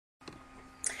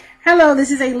Hello, this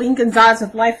is Aileen Gonzalez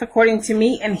with Life According to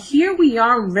Me, and here we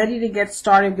are ready to get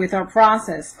started with our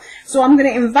process. So I'm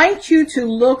going to invite you to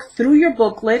look through your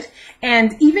booklet,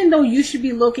 and even though you should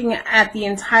be looking at the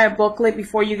entire booklet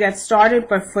before you get started,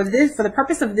 but for the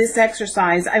purpose of this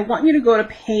exercise, I want you to go to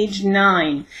page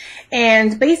 9.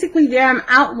 And basically there I'm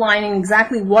outlining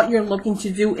exactly what you're looking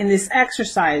to do in this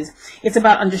exercise. It's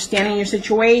about understanding your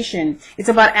situation. It's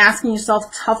about asking yourself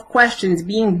tough questions,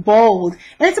 being bold,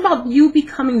 and it's about you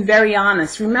becoming very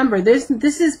honest. Remember, this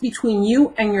is between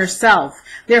you and yourself.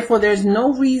 Therefore, there's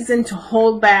no reason to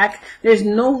hold back. There's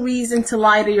no reason to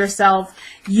lie to yourself.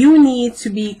 You need to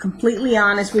be completely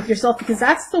honest with yourself because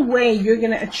that's the way you're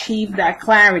going to achieve that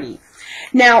clarity.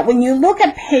 Now, when you look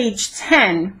at page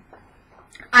 10,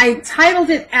 I titled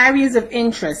it Areas of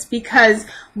Interest because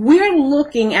we're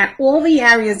looking at all the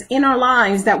areas in our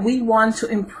lives that we want to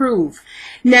improve.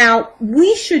 Now,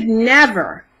 we should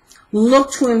never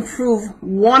look to improve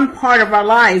one part of our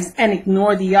lives and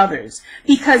ignore the others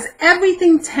because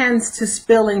everything tends to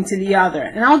spill into the other.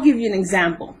 And I'll give you an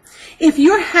example. If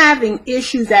you're having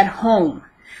issues at home,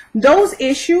 those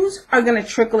issues are going to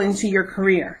trickle into your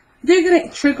career. They're going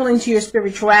to trickle into your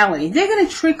spirituality. They're going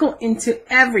to trickle into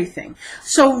everything.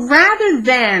 So rather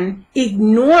than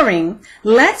ignoring,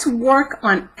 let's work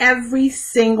on every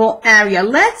single area.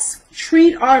 Let's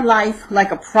treat our life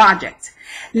like a project.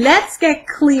 Let's get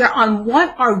clear on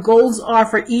what our goals are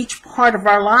for each part of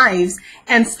our lives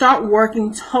and start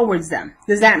working towards them.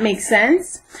 Does that make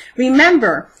sense?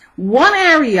 Remember, one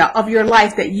area of your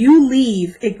life that you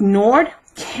leave ignored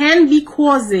can be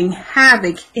causing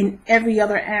havoc in every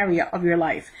other area of your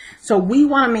life. So we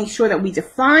want to make sure that we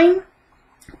define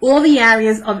all the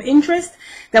areas of interest,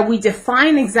 that we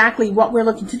define exactly what we're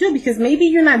looking to do, because maybe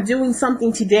you're not doing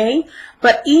something today,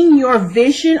 but in your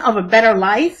vision of a better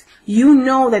life, you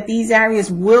know that these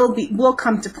areas will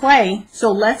come to play.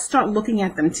 So let's start looking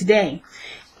at them today.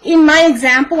 In my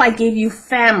example, I gave you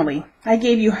family, I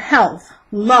gave you health,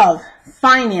 love,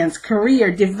 finance,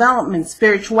 career, development,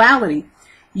 spirituality.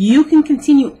 You can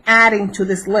continue adding to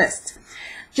this list.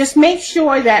 Just make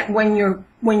sure that when you're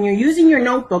using your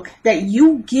notebook that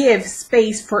you give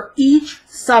space for each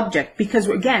subject, because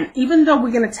again, even though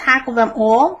we're going to tackle them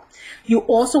all, you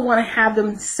also want to have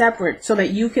them separate so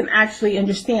that you can actually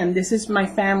understand, this is my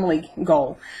family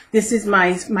goal. This is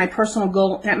my personal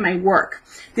goal at my work.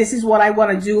 This is what I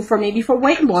want to do for maybe for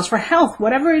weight loss, for health,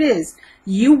 whatever it is.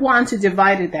 You want to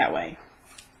divide it that way.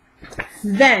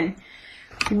 Then,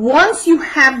 once you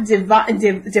have divided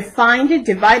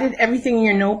everything in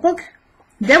your notebook,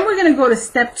 then we're going to go to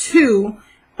step 2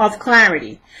 of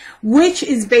clarity, which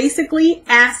is basically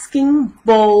asking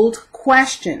bold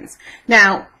questions.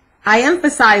 Now, I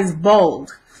emphasize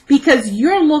bold because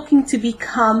you're looking to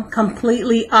become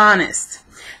completely honest.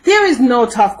 There is no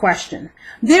tough question.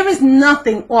 There is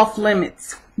nothing off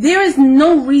limits. There is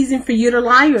no reason for you to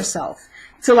lie to yourself.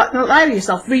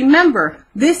 Remember,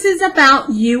 this is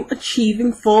about you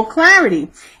achieving full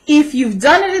clarity. If you've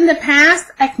done it in the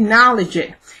past, acknowledge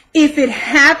it. If it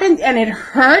happened and it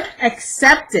hurt,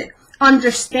 accept it.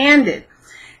 Understand it.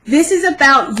 This is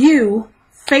about you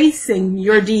facing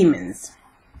your demons.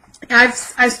 I've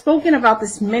spoken about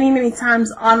this many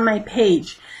times on my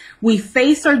page. We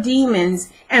face our demons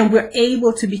and we're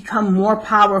able to become more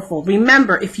powerful.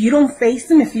 Remember, if you don't face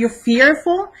them, if you're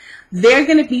fearful, they're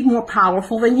going to be more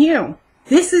powerful than you.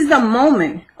 This is the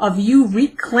moment of you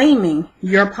reclaiming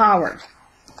your power.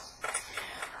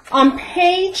 On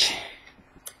page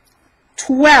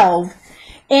 12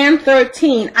 and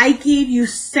 13, I gave you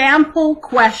sample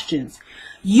questions.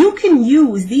 You can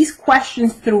use these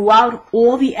questions throughout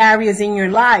all the areas in your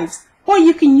lives, or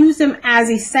you can use them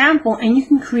as a sample and you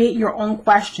can create your own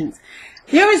questions.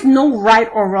 There is no right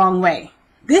or wrong way.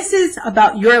 This is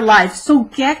about your life, so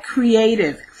get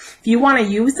creative. If you want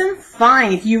to use them,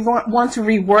 fine. If you want to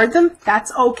reword them,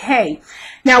 that's okay.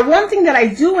 Now, one thing that I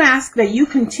do ask that you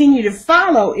continue to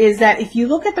follow is that if you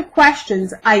look at the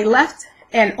questions, I left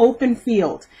an open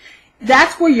field.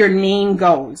 That's where your name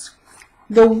goes.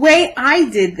 The way I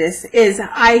did this is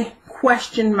I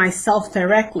questioned myself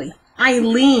directly.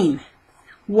 Aileen,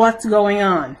 what's going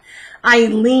on?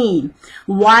 Aileen,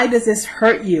 why does this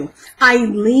hurt you?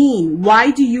 Aileen,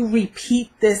 why do you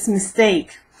repeat this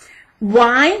mistake?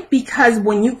 Why? Because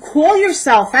when you call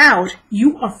yourself out,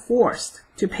 you are forced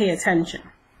to pay attention.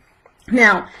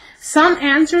 Now, some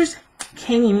answers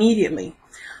came immediately.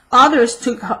 Others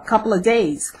took a couple of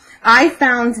days. I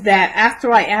found that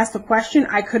after I asked a question,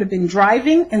 I could have been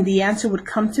driving and the answer would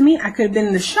come to me. I could have been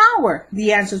in the shower,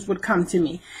 the answers would come to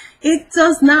me. It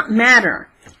does not matter.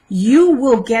 You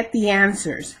will get the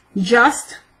answers.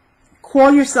 Just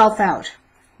call yourself out.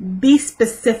 Be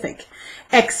specific.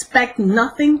 Expect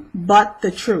nothing but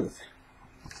the truth.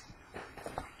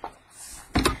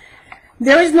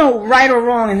 There is no right or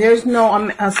wrong, and there's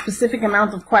no a specific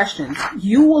amount of questions.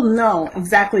 You will know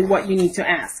exactly what you need to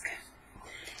ask.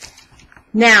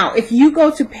 Now, if you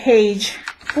go to page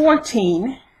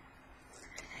 14,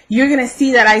 you're going to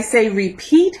see that I say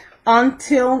repeat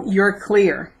until you're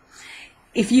clear.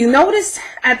 If you noticed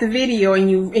at the video and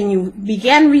you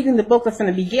began reading the booklet from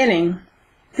the beginning,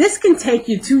 this can take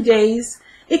you 2 days.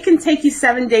 It can take you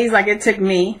 7 days like it took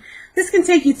me. This can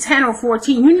take you 10 or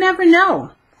 14. You never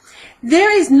know.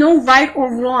 There is no right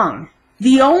or wrong.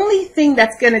 The only thing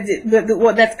that's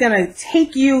gonna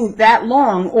take you that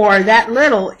long or that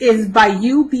little is by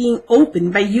you being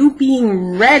open, by you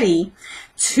being ready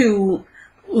to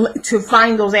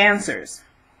find those answers.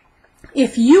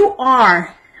 If you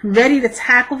are ready to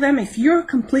tackle them, if you're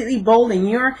completely bold and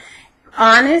you're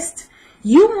honest,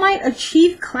 you might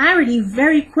achieve clarity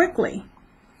very quickly.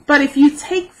 But if you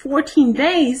take 14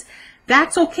 days,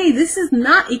 that's okay. This is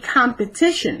not a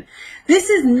competition. This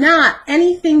is not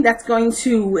anything that's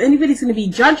anybody's going to be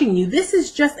judging you. This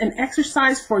is just an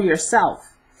exercise for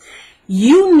yourself.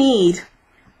 You need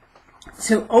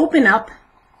to open up,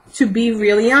 to be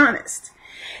really honest.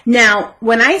 Now,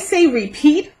 when I say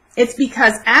repeat, it's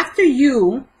because after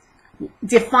you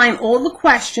define all the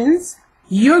questions,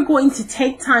 you're going to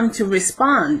take time to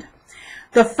respond.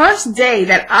 The first day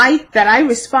that I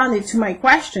responded to my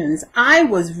questions, I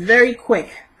was very quick.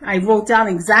 I wrote down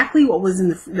exactly what was in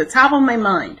the top of my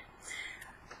mind.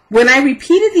 When I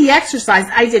repeated the exercise,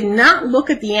 I did not look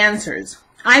at the answers.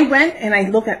 I went and I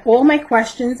looked at all my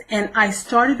questions and I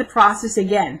started the process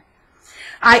again.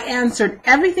 I answered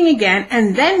everything again,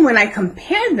 and then when I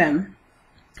compared them,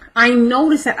 I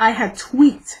noticed that I had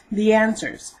tweaked the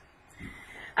answers.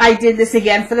 I did this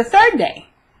again for the third day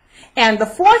and the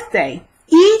fourth day.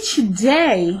 Each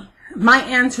day, my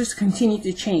answers continued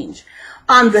to change.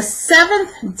 On the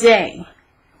seventh day,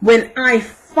 when I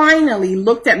finally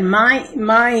looked at my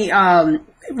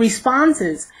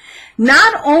responses,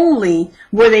 not only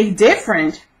were they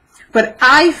different, but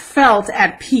I felt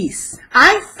at peace.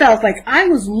 I felt like I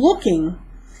was looking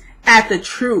at the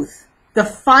truth, the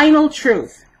final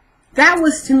truth. That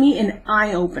was, to me, an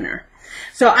eye-opener.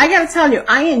 So I got to tell you,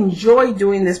 I enjoy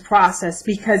doing this process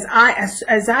because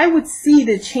as I would see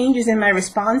the changes in my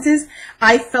responses,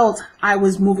 I felt I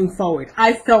was moving forward.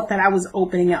 I felt that I was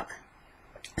opening up.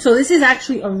 So this is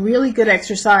actually a really good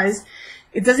exercise.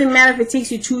 It doesn't matter if it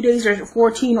takes you 2 days or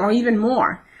 14 or even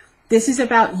more. This is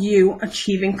about you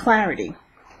achieving clarity.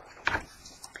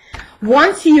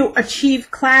 Once you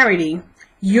achieve clarity,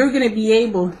 you're going to be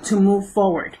able to move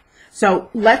forward. So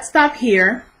let's stop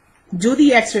here. Do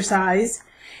the exercise,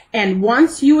 and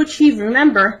once you achieve,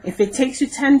 remember, if it takes you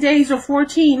 10 days or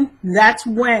 14, that's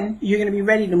when you're going to be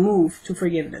ready to move to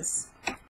forgiveness.